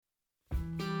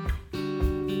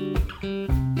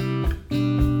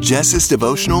Jess's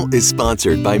devotional is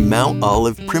sponsored by Mount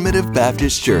Olive Primitive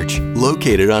Baptist Church,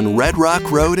 located on Red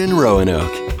Rock Road in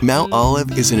Roanoke. Mount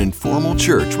Olive is an informal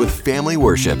church with family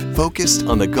worship focused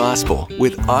on the gospel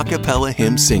with a cappella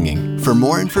hymn singing. For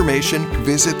more information,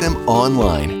 visit them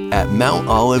online at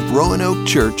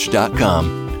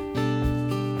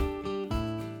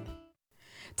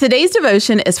mountoliveroanokechurch.com. Today's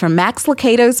devotion is from Max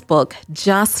Lucado's book,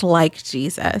 Just Like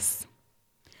Jesus.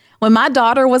 When my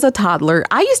daughter was a toddler,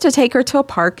 I used to take her to a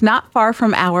park not far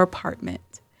from our apartment.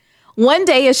 One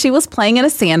day, as she was playing in a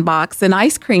sandbox, an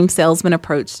ice cream salesman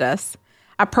approached us.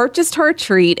 I purchased her a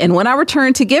treat, and when I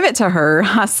returned to give it to her,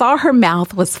 I saw her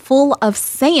mouth was full of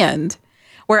sand.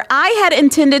 Where I had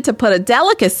intended to put a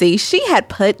delicacy, she had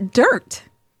put dirt.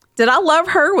 Did I love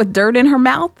her with dirt in her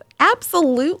mouth?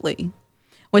 Absolutely.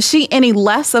 Was she any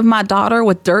less of my daughter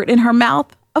with dirt in her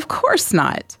mouth? Of course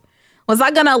not. Was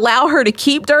I going to allow her to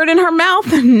keep dirt in her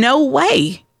mouth? No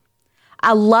way.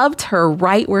 I loved her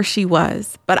right where she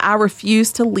was, but I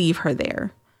refused to leave her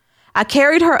there. I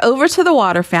carried her over to the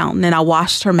water fountain and I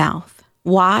washed her mouth.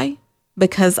 Why?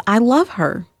 Because I love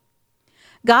her.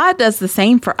 God does the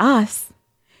same for us.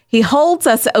 He holds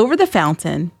us over the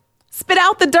fountain. Spit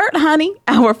out the dirt, honey,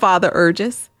 our Father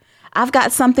urges. I've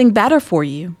got something better for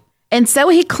you. And so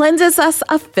he cleanses us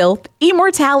of filth,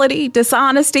 immortality,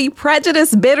 dishonesty,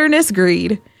 prejudice, bitterness,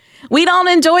 greed. We don't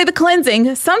enjoy the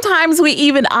cleansing. Sometimes we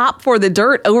even opt for the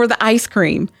dirt over the ice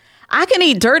cream. I can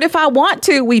eat dirt if I want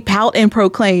to, we pout and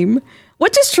proclaim.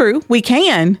 Which is true, we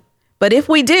can. But if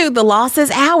we do, the loss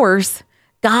is ours.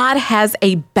 God has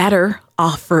a better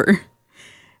offer.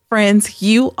 Friends,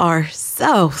 you are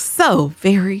so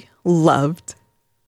very loved.